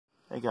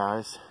Hey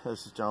guys,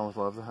 this is John with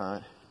Love the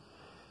Hunt.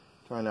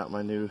 Trying out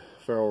my new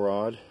ferro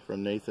rod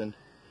from Nathan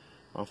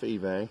off of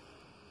eBay.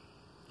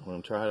 I'm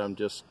going to try it. I'm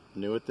just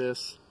new at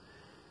this.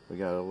 We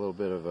got a little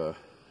bit of a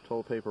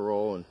toilet paper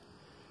roll and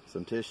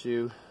some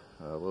tissue,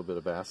 a little bit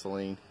of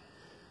Vaseline.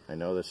 I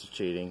know this is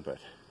cheating, but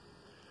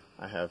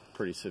I have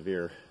pretty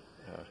severe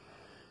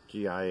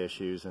GI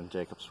issues, and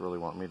Jacob's really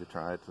wanting me to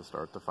try it to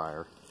start the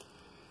fire.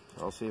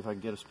 So I'll see if I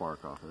can get a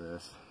spark off of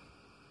this.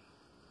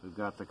 We've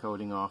got the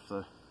coating off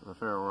the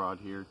ferro rod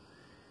here,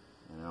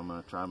 and I'm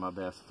going to try my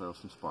best to throw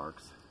some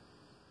sparks.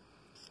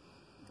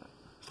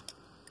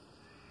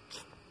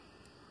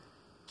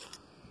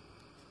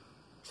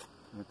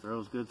 It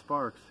throws good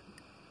sparks,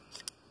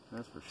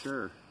 that's for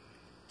sure.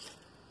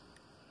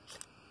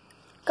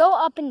 Go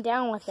up and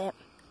down with it.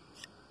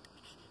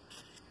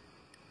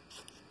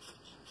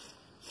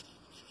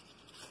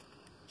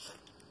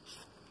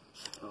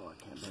 Oh, I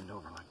can't bend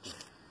over like this.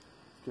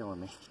 It's killing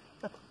me.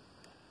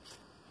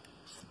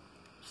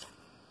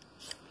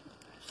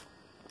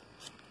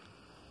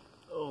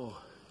 Oh,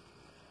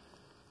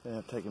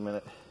 yeah, take a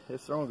minute.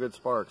 It's throwing good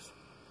sparks.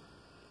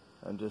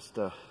 I'm just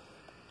Can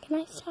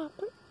I stop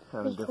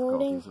having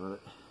recording? difficulties with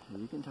it.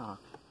 You can talk.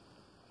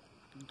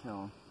 You can tell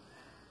them.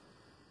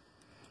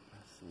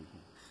 Let's see.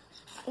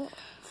 Come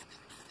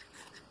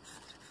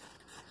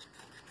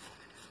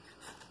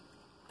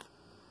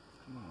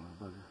on,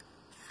 little bugger.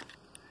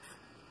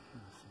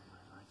 Let's see my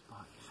right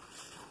spot.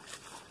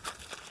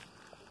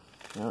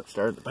 No, it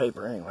started the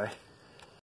paper anyway.